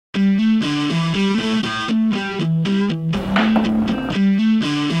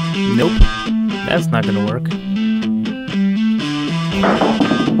That's not gonna work.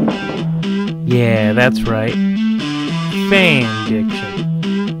 Yeah, that's right. Fan Diction.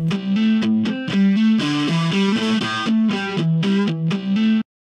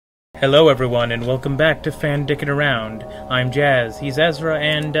 Hello everyone, and welcome back to Fan Dickin' Around. I'm Jazz, he's Ezra,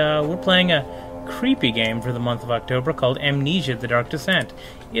 and we're playing a creepy game for the month of October called Amnesia: The Dark Descent.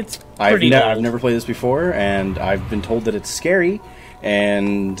 It's pretty old. I've never played this before, and I've been told that it's scary,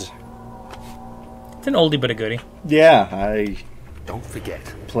 and... It's an oldie but a goodie. Yeah, I... Don't forget.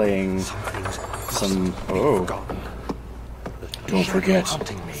 Playing some... Oh. Don't forget.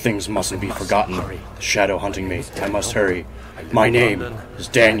 Things mustn't be forgotten. The shadow hunting me. I must hurry. My name is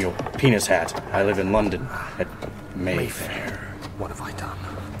Daniel, Penis Hat. I live in London, at Mayfair. What have I done?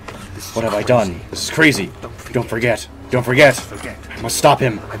 What have I done? This is crazy. Don't forget. Don't forget. I must stop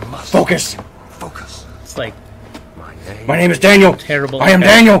him. Focus. Focus. It's like... My name is Daniel. Terrible. I am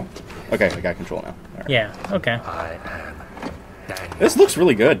Daniel. Okay, I got control now. Right. Yeah, okay. I am Daniel. This looks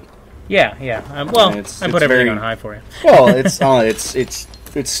really good. Yeah. Well, I put everything on high for you. Well,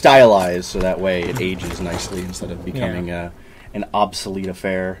 it's stylized so that way it ages nicely instead of becoming an obsolete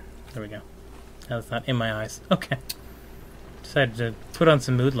affair. There we go. That's not in my eyes. Okay. Decided to put on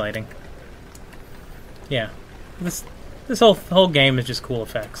some mood lighting. Yeah. This whole game is just cool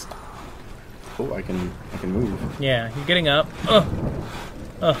effects. Oh, I can move. Yeah, you're getting up.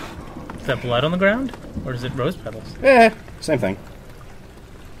 Oh. Is that blood on the ground? Or is it rose petals? Same thing.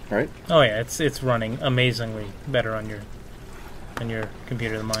 Right? Oh yeah, it's running amazingly better on your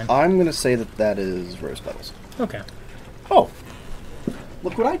computer than mine. I'm gonna say that is rose petals. Okay. Oh.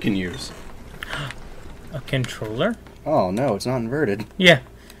 Look what I can use. A controller? Oh no, it's not inverted. Yeah.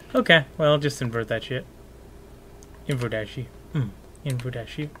 Okay, well just invert that shit. Inverdashi.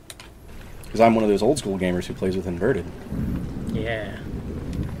 Inverdashi. Because I'm one of those old school gamers who plays with inverted. Yeah.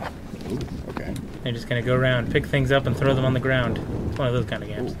 Ooh, okay. They're just gonna go around, pick things up, and throw them on the ground. It's one of those kind of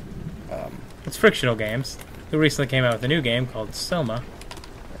games. It's frictional games. Who recently came out with a new game called Soma.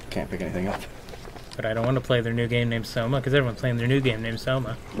 Can't pick anything up. But I don't want to play their new game named Soma, because everyone's playing their new game named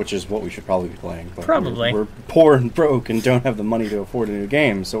Soma. Which is what we should probably be playing. But Probably. We're poor and broke and don't have the money to afford a new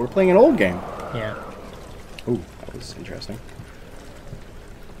game, so we're playing an old game. Yeah. Ooh, that was interesting.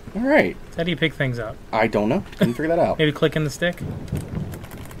 Alright. How do you pick things up? I don't know. Couldn't figure that out. Maybe clicking the stick?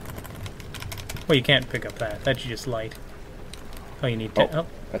 Well, you can't pick up that. That's just light. Oh, you need to... Oh,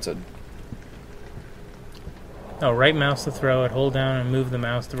 that's a... Oh, right mouse to throw it, hold down, and move the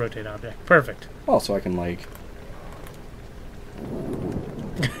mouse to rotate object. Perfect. Oh, so I can, like...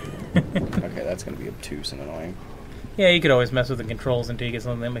 Okay, that's going to be obtuse and annoying. Yeah, you could always mess with the controls until you get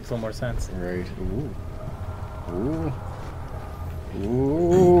something that makes a little more sense. Right. Ooh.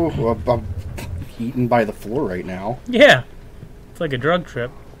 Ooh. I'm eaten by the floor right now. Yeah. It's like a drug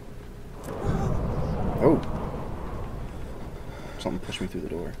trip. Oh. Something pushed me through the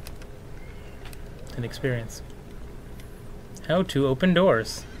door. An experience. How to open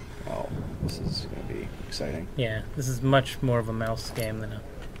doors. Oh, this is going to be exciting. Yeah, this is much more of a mouse game than a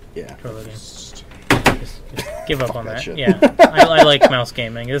controller game. Just give up on that. Shit. Yeah, I like mouse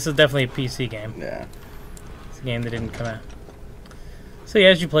gaming. This is definitely a PC game. Yeah. It's a game that didn't come out. So yeah,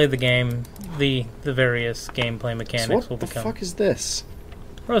 as you play the game, the various gameplay mechanics will become... So what the fuck is this?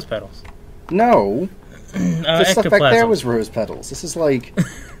 Rose petals. No. The stuff back there ectoplasm. was rose petals. This is like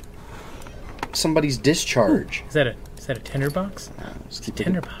somebody's discharge. Ooh, is that a tinderbox? It's It's a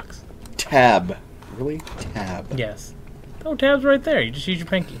tinderbox. Tab. Really? Tab. Yes. Oh, tab's right there. You just use your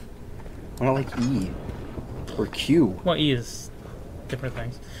pinky. Why not like E? Or Q? Well, E is different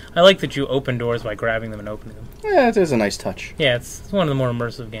things. I like that you open doors by grabbing them and opening them. Yeah, it is a nice touch. Yeah, it's one of the more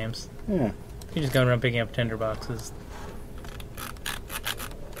immersive games. Yeah. You're just going around picking up tinderboxes.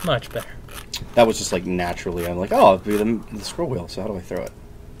 Much better. That was just like naturally. I'm like, oh, it'll be the scroll wheel, so how do I throw it?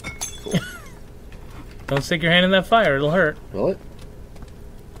 Cool. Don't stick your hand in that fire, it'll hurt. Will it?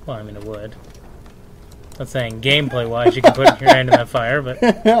 Well, I mean, it would. Not saying gameplay-wise you can put your hand in that fire, but...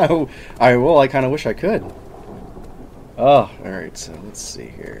 I kind of wish I could. Oh, alright, so let's see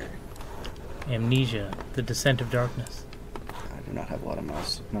here. Amnesia, the Descent of Darkness. I do not have a lot of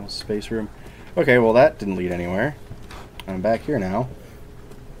mouse space room. Okay, well that didn't lead anywhere. I'm back here now.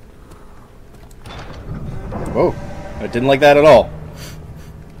 Whoa, I didn't like that at all.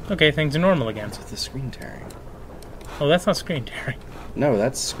 Okay, things are normal again. What's with the screen tearing? Oh, that's not screen tearing. No,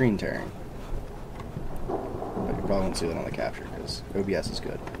 that's screen tearing. But you probably won't see that on the capture, because OBS is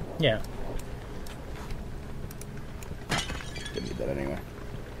good. Yeah. Didn't need that anyway.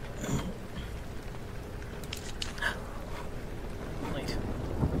 Light.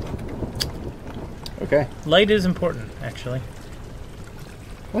 Okay. Light is important, actually.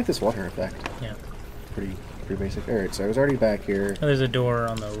 I like this water effect. Yeah. Pretty basic. Alright, so I was already back here. Oh, there's a door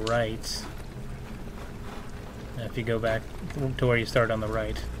on the right. If you go back to where you started on the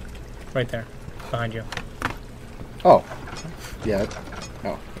right. Right there. Behind you. Oh. Yeah.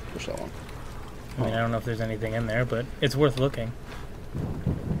 Oh, push that one. I mean, I don't know if there's anything in there, but it's worth looking.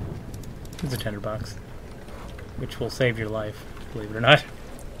 It's a tinderbox. Which will save your life, believe it or not.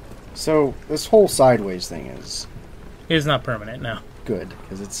 So, this whole sideways thing is It is not permanent, no. good,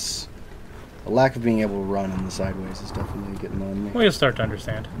 because it's... A lack of being able to run in the sideways is definitely getting on me. Well, you'll start to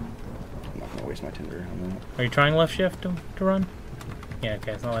understand. I'm not going to waste my tinder on that. Are you trying left shift to run? Yeah,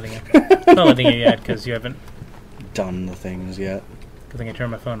 okay, it's not letting you. It's not letting you yet, because you haven't... Done the things yet. Good thing I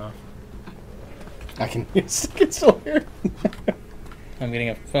turned my phone off. I can still hear. I'm getting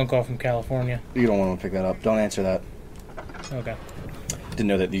a phone call from California. You don't want to pick that up. Don't answer that. Okay. Didn't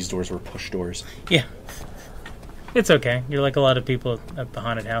know that these doors were push doors. Yeah. It's okay. You're like a lot of people at the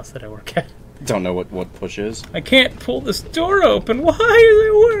haunted house that I work at. Don't know what push is. I can't pull this door open. Why does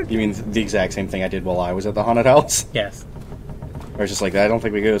it work? You mean the exact same thing I did while I was at the haunted house? Yes. Or it's just like, I don't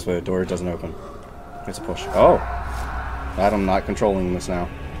think we go this way. The door doesn't open. It's a push. Oh. I'm not controlling this now.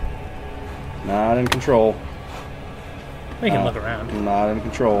 Not in control. We can look around. Not in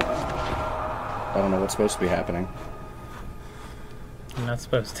control. I don't know what's supposed to be happening. You're not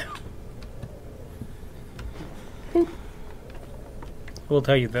supposed to. Boop. We'll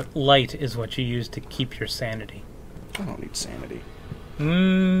tell you that light is what you use to keep your sanity. I don't need sanity.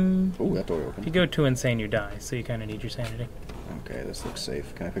 Oh, that door if opened. you go too insane, you die, so you kind of need your sanity. Okay, this looks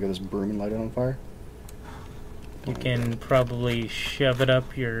safe. Can I pick up this broom and light it on fire? You can probably shove it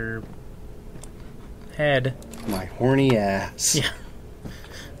up your head. My horny ass. Yeah.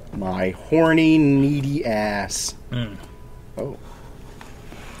 My horny, needy ass. Mm. Oh.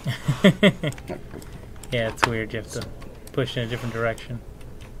 Yeah, it's weird. You have to push in a different direction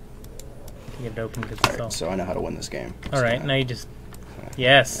to get it open because it's all... Alright, so I know how to win this game. Alright, now you just...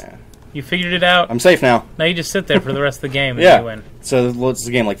 Yes. Yeah. You figured it out. I'm safe now. Now you just sit there for the rest of the game and Yeah. you win. So what's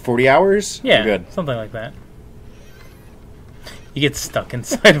the game, like 40 hours? Yeah, We're good. something like that. You get stuck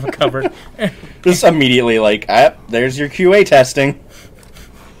inside of a cupboard. Just immediately like, there's your QA testing.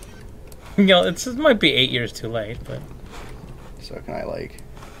 You know, it might be 8 years too late, but... So can I like...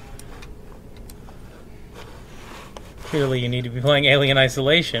 Clearly you need to be playing Alien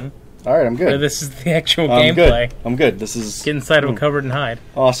Isolation. Alright, I'm Where good. this is the actual I'm gameplay. good. I'm good. This is... Get inside of a cupboard and hide.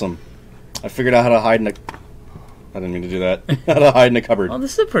 Awesome. I figured out how to hide in a... I didn't mean to do that. How to hide in a cupboard. Oh,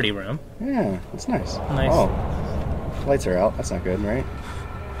 this is a pretty room. Yeah, that's nice. Nice. Oh. Lights are out. That's not good, right?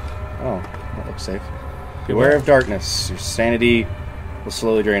 Oh, that looks safe. Beware of darkness. Your sanity will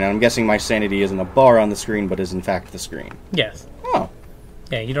slowly drain. I'm guessing my sanity isn't a bar on the screen, but is in fact the screen. Yes. Oh.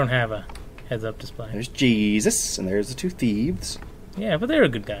 Yeah, you don't have a heads-up display. There's Jesus, and there's the two thieves. Yeah, but they were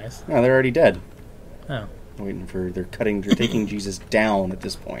good guys. No, they're already dead. Oh. Waiting for... They're taking Jesus down at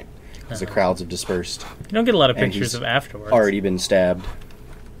this point. Because the crowds have dispersed. You don't get a lot of And pictures he's of afterwards. Already been stabbed.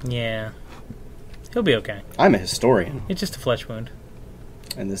 Yeah. He'll be okay. I'm a historian. It's just a flesh wound.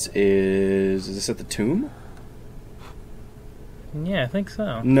 And this is... Is this at the tomb? Yeah, I think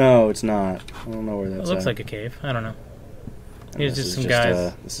so. No, it's not. I don't know where that's It looks at. like a cave. I don't know. And Here's this just is some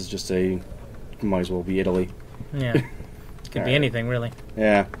guys. This is just a... Might as well be Italy. Yeah. Could be Alright. anything, really.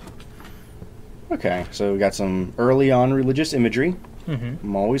 Yeah. Okay, so we got some early on religious imagery. Mm-hmm.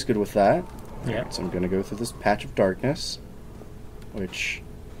 I'm always good with that. Yeah. So I'm going to go through this patch of darkness. Which...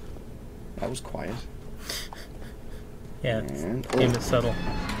 That was quiet. Yeah, it's, And... the game is subtle.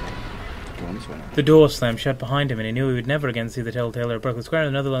 Going this way now. The door slammed shut behind him, and he knew he would never again see the telltale of Berkeley Square.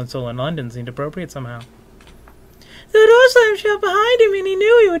 Another lone soul in London seemed appropriate somehow. The door slammed shut behind him, and he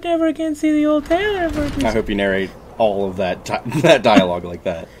knew he would never again see the old tailor of Berkeley I hope you narrate all of that that dialogue like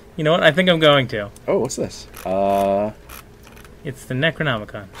that. You know what? I think I'm going to. Oh, what's this? It's the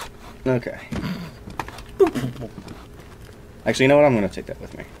Necronomicon. Okay. Actually, you know what? I'm going to take that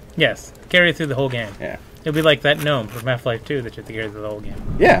with me. Yes. Carry it through the whole game. Yeah. It'll be like that gnome from Half-Life 2 that you have to carry through the whole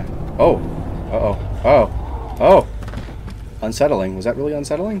game. Yeah. Oh. Uh-oh. Oh. Oh. Unsettling. Was that really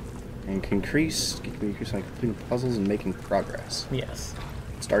unsettling? And can increase like completing puzzles and making progress. Yes.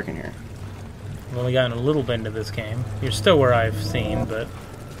 It's dark in here. I've only gotten a little bit into this game. You're still where I've seen, but...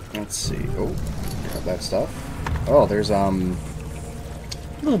 Let's see. Oh. Got that stuff. Oh, there's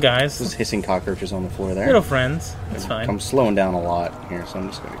Little guys. There's hissing cockroaches on the floor there. Little friends. It's fine. I'm slowing down a lot here, so I'm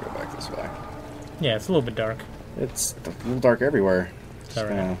just going to go back this way. Yeah, it's a little bit dark. It's a little dark everywhere. It's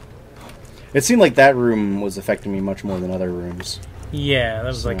alright. It seemed like that room was affecting me much more than other rooms. Yeah, that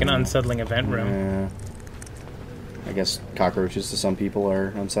was like an unsettling event room. Yeah. I guess cockroaches to some people are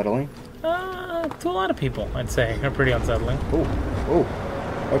unsettling. To a lot of people, I'd say, are pretty unsettling. Oh, oh.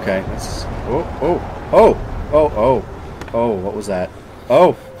 Okay. That's... Oh, oh, oh, oh, oh, oh, what was that?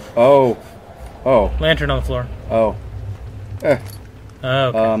 Oh, oh, oh. Lantern on the floor. Oh. Eh. Oh,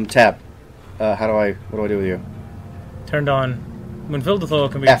 okay. Tab. What do I do with you? Turned on. When filled with oil,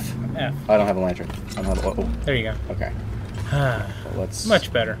 can be F. F. I don't have a lantern. I don't have a... Oh, There you go. okay. Well, let's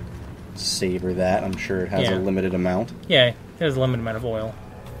Much better. savor that. I'm sure it has a limited amount. Yeah, it has a limited amount of oil.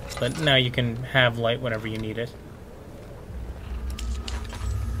 But now you can have light whenever you need it.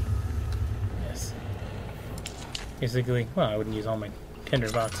 Yes. Basically, well, I wouldn't use all my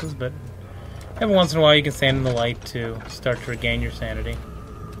tinder boxes, but every once in a while you can stand in the light to start to regain your sanity.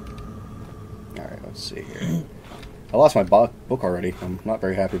 Alright, let's see here. I lost my book already. I'm not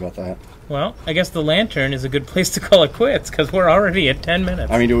very happy about that. Well, I guess the lantern is a good place to call it quits, because we're already at 10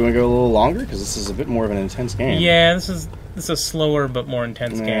 minutes. I mean, do we want to go a little longer? Because this is a bit more of an intense game. Yeah, this is a slower but more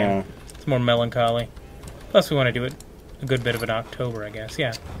intense game. It's more melancholy. Plus, we want to do it a good bit of in October, I guess.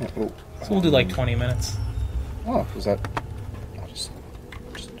 Yeah. Oh, So we'll do like 20 minutes. Oh, was that... I'll just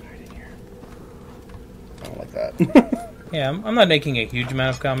hide in here. I don't like that. Yeah, I'm not making a huge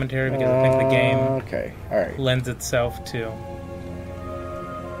amount of commentary because I think the game okay, alright. lends itself to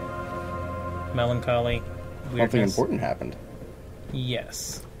melancholy, weirdness. Something important happened.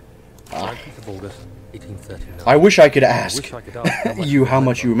 Yes. 19th of August, 1839. I wish I could ask Wish I could ask you how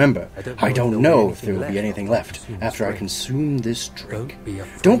much you remember. I don't know if there will be anything anything left left after I consume this drink. Don't be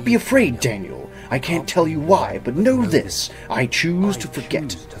afraid. Don't be afraid, Daniel. I can't tell you why, but know this. I choose to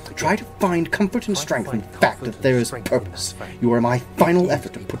forget. Try to find comfort and strength in the fact that there is purpose. You are my final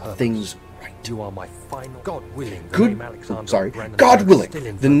effort to put things right. You are my final. God willing. God willing,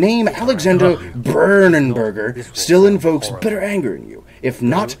 the name Alexander Brennenberger still invokes bitter anger in you. If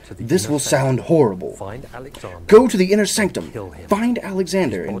not, this will sound horrible. Find Alexander. Go to the inner sanctum, find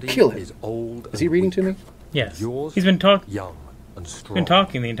Alexander, and kill him. Is he reading to me? Yes. Yours, He's been young and strong. been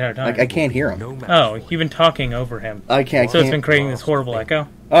talking the entire time. I can't hear him. No matter Oh, you've been talking over him. I can't. So it's been creating this horrible echo.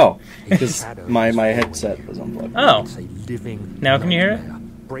 Oh, because my headset was unplugged. Oh. It's a living Now can you hear it? nightmare,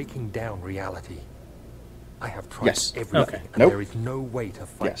 breaking down reality. I have tried Yes. everything, Okay. and Nope. there is no way to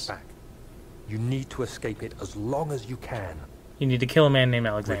fight Yes. back. You need to escape it as long as you can. You need to kill a man named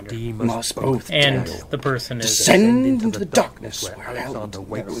Alexander. Redeem Must both, And Daniel. the person is... Descend into the darkness where where Alexander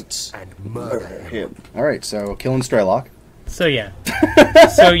waits and murder him. Alright, so killing Straylock. So yeah.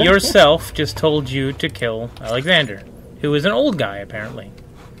 So yourself just told you to kill Alexander, who is an old guy, apparently.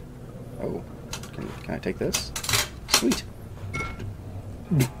 Oh, can I take this? Sweet.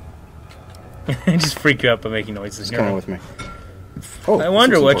 Just freak you out by making noises. It's coming with me. Oh, I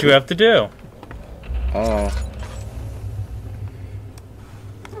wonder what you have to do. Oh.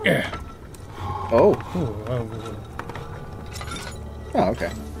 Ooh, oh, Oh, okay.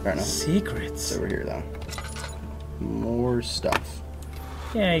 Fair enough. secrets. It's over here, though. More stuff.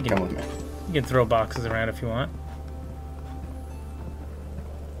 Yeah, you Come with can, me. you can throw boxes around if you want.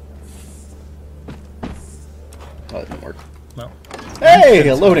 Oh, that didn't work. Well, Hey,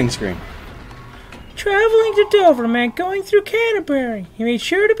 a loading screen. traveling to Dover meant going through Canterbury. He made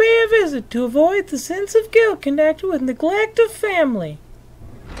sure to pay a visit to avoid the sense of guilt connected with neglect of family.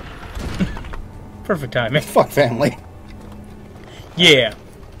 Perfect timing. Fuck family. Yeah.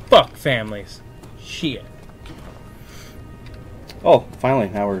 Fuck families. Shit. Oh, finally,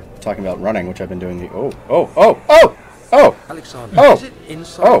 now we're talking about running, which I've been doing the... Oh! Alexander, Oh. is it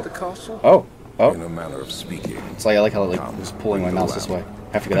inside the castle? Oh. In a manner of speaking. It's like, I like how it was pulling my mouse this way.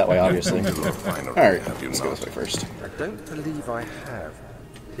 I have to go that way, obviously. Alright, Have you let's go not? this way first. I don't believe I have.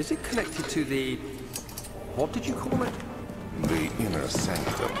 Is it connected to the... what did you call it? The inner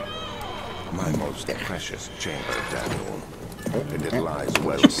sanctum. My most precious chamber, Daniel. And it lies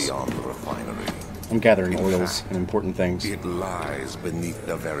well beyond the refinery. I'm gathering oils and important things. It lies beneath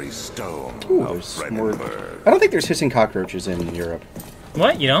the very stone Ooh, of there's more... Brennenberg. I don't think there's hissing cockroaches in Europe.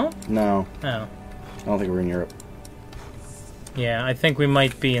 What? You don't? No, Oh. I don't think we're in Europe. Yeah, I think we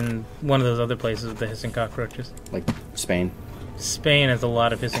might be in one of those other places with the hissing cockroaches. Like, Spain. Spain has a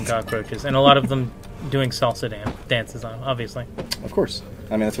lot of hissing cockroaches, and a lot of them doing salsa dances, obviously. Of course.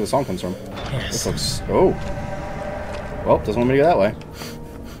 I mean, that's where the song comes from. Yes. This looks... Oh. Well, doesn't want me to go that way.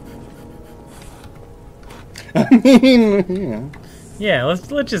 I mean, you know. Yeah, let's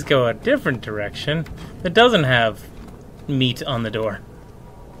just go a different direction that doesn't have meat on the door.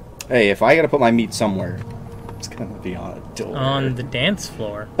 Hey, if I gotta put my meat somewhere, it's gonna be on a door. On the dance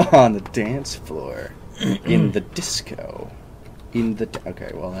floor. On the dance floor. In the disco.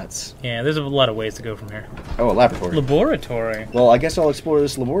 Okay, well, that's... Yeah, there's a lot of ways to go from here. Oh, a laboratory. Laboratory. Well, I guess I'll explore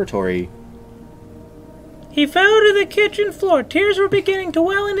this laboratory He fell to the kitchen floor. Tears were beginning to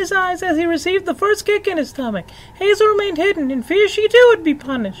well in his eyes as he received the first kick in his stomach. Hazel remained hidden, in fear she too would be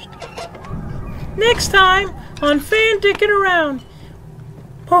punished. Next time, on Fan Dickin Around.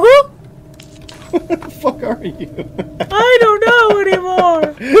 Who? What the fuck are you? I don't know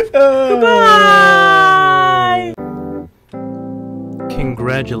anymore. Goodbye!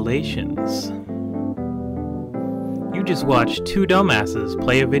 Congratulations. You just watched two dumbasses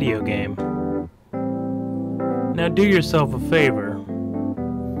play a video game. Now do yourself a favor.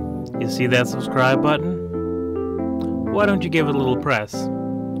 You see that subscribe button? Why don't you give it a little press?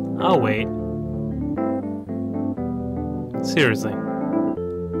 I'll wait. Seriously.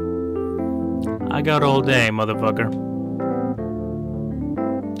 I got all day, motherfucker.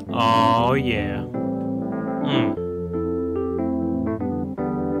 Oh yeah.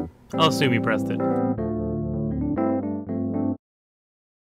 I'll assume you pressed it.